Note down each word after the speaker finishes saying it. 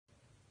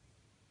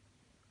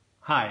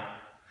Hi,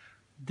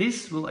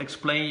 this will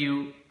explain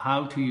you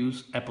how to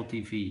use Apple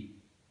TV.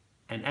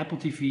 And Apple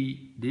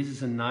TV, this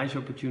is a nice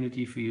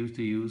opportunity for you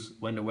to use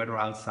when the weather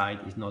outside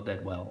is not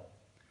that well.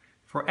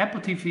 For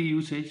Apple TV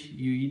usage,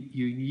 you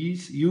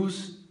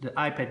use the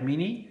iPad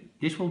mini.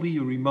 This will be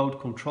your remote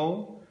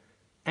control,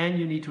 and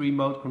you need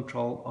remote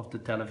control of the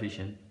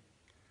television.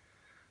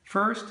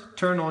 First,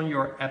 turn on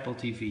your Apple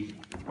TV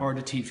or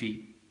the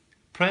TV.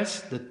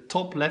 Press the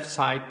top left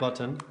side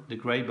button, the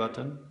gray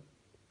button,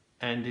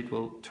 and it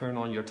will turn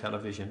on your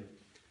television.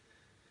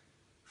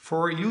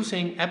 For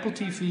using Apple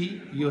TV,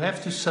 you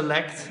have to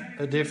select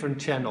a different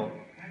channel.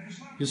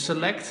 You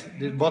select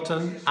the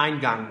button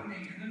Eingang.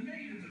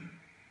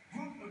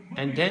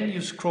 And then you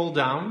scroll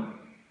down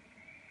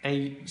and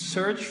you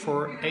search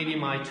for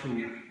HDMI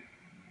 2.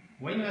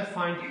 When you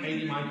find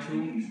HDMI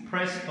 2,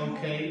 press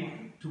OK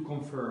to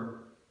confirm.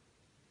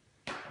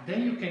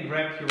 Then you can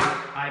grab your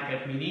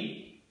iPad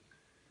mini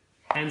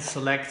and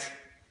select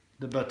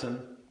the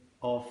button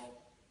of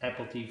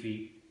Apple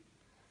TV.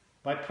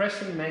 By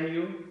pressing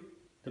menu,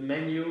 the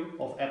menu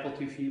of Apple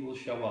TV will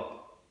show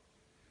up.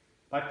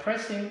 By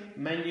pressing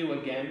menu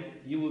again,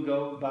 you will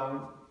go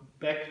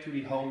back to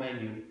the home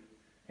menu.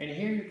 And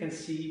here you can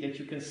see that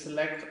you can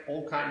select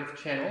all kinds of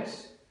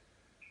channels,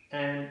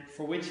 and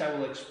for which I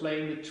will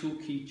explain the two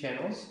key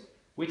channels,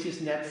 which is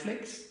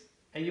Netflix,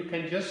 and you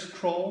can just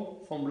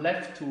scroll from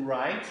left to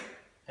right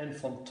and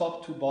from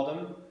top to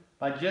bottom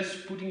by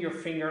just putting your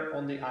finger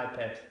on the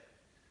iPad.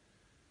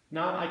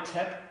 Now I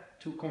tap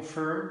to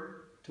confirm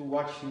to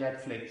watch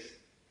Netflix.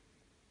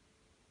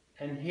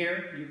 And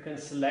here you can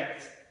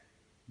select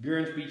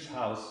Bjørns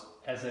house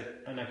as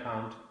an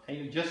account, and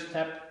you just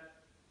tap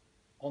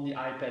on the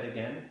iPad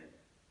again.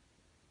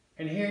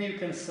 And here you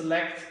can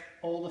select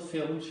all the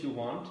films you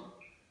want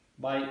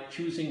by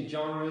choosing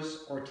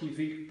genres or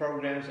TV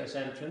programs as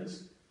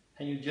entrance,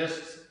 and you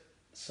just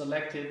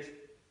select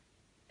it,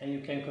 and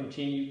you can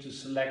continue to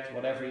select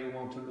whatever you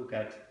want to look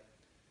at.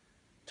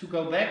 To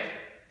go back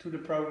to the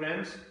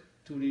programs,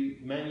 to the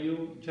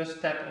menu,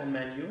 just tap on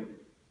menu,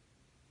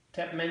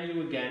 tap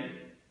menu again,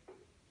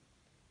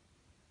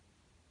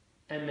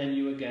 and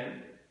menu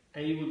again,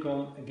 and you will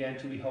go again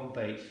to the home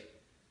page.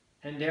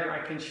 And there I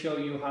can show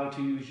you how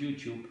to use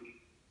YouTube.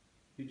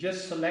 You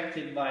just select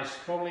it by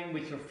scrolling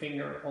with your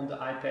finger on the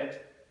iPad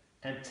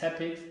and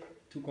tap it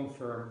to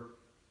confirm.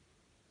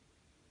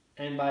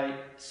 And by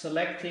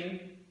selecting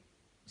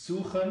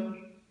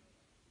Suchen,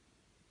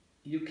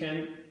 you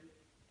can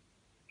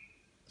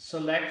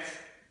select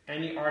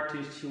any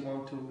artist you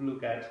want to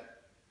look at.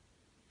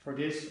 For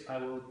this I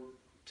will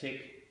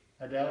take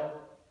Adele,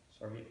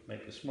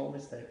 make a small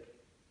mistake,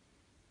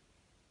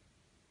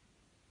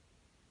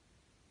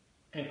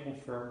 and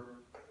confirm.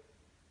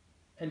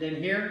 And then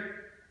here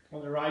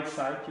on the right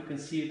side you can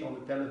see it on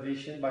the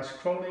television. By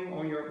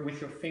scrolling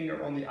with your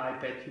finger on the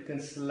iPad, you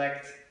can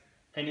select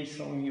any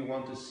song you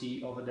want to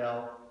see of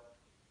Adele,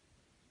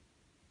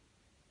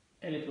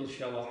 and it will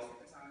show up.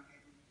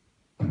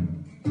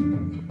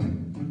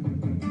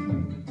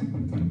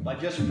 By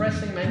just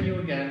pressing menu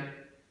again,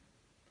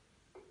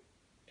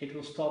 it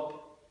will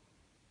stop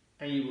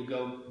and you will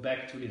go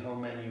back to the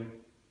home menu.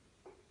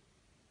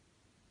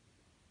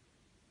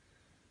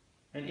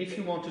 And if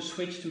you want to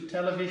switch to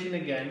television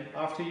again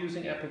after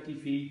using Apple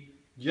TV,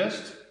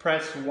 just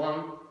press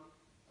 1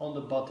 on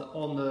the button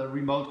on the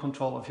remote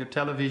control of your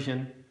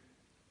television,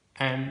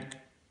 and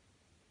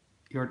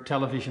your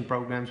television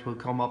programs will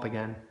come up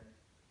again.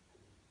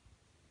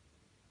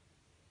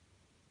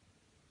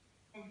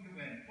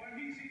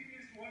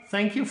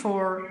 Thank you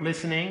for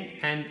listening,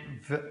 and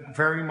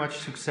very much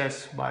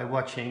success by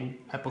watching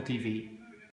Apple TV.